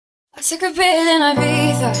I took a pill in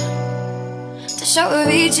Ibiza to show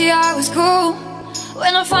Avicii I was cool.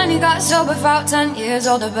 When I finally got sober, felt 10 years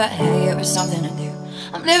older, but hey, it was something to do.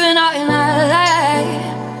 I'm living out in LA.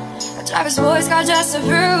 I drive a sports car just to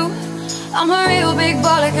prove I'm a real big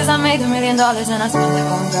baller, cause I made $1 million and I spent it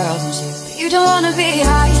on girls and shoes. But you don't wanna be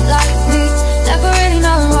high like me, never really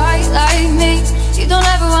knowing why like me. You don't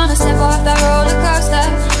ever wanna step off that roller coaster,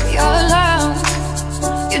 be all alone.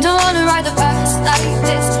 You don't wanna ride the bus like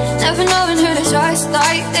this, never knowing who to trust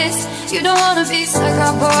like this. You don't wanna be stuck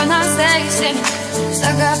up on that stage singing,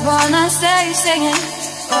 stuck up on that stage singing.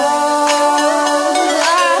 Oh,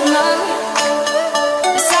 I know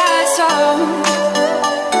the sad song,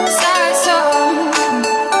 sad song,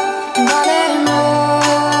 and I didn't know.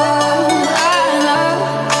 I know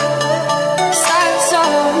the sad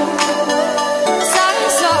song, sad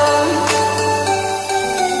song.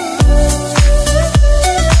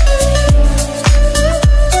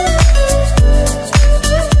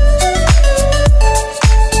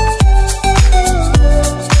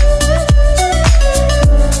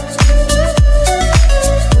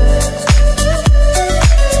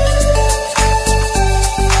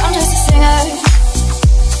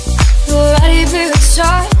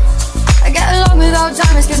 I get along with old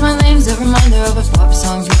timers cause my name's a reminder of a pop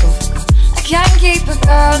song people forgot. I can't keep a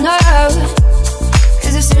girl, no,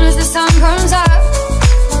 cause as soon as the sun comes up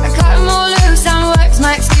I cut them all loose and work's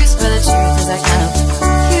my excuse, but the truth is I can't.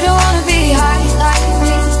 You don't wanna be high like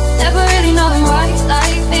me, never really knowing why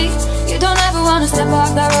like me. You don't ever wanna step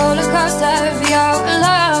off that roller coaster, be out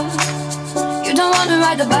alone. You don't wanna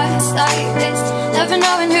ride the bus like this, never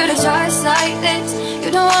knowing who to trust like this. You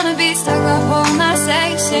don't wanna be stuck up on that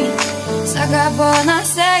stage singing, stuck up on that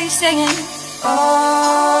stage singing.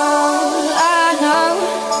 All I know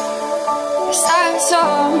is sad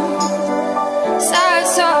songs, sad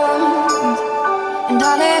songs, and I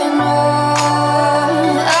didn't know.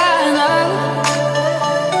 I know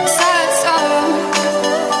sad songs,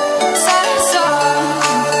 sad songs.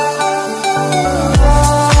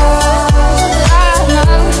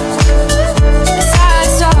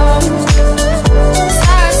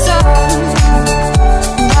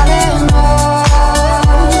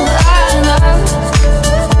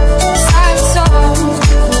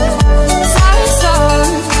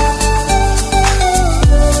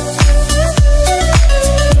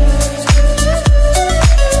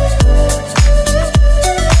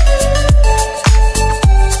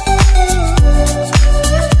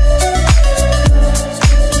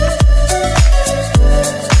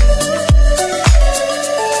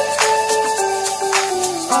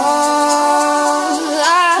 All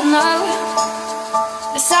I know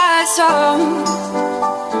is sad songs.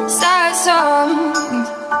 Sad songs,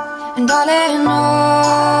 and darling,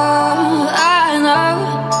 all I know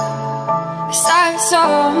is sad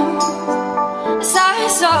songs, sad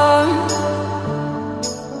songs.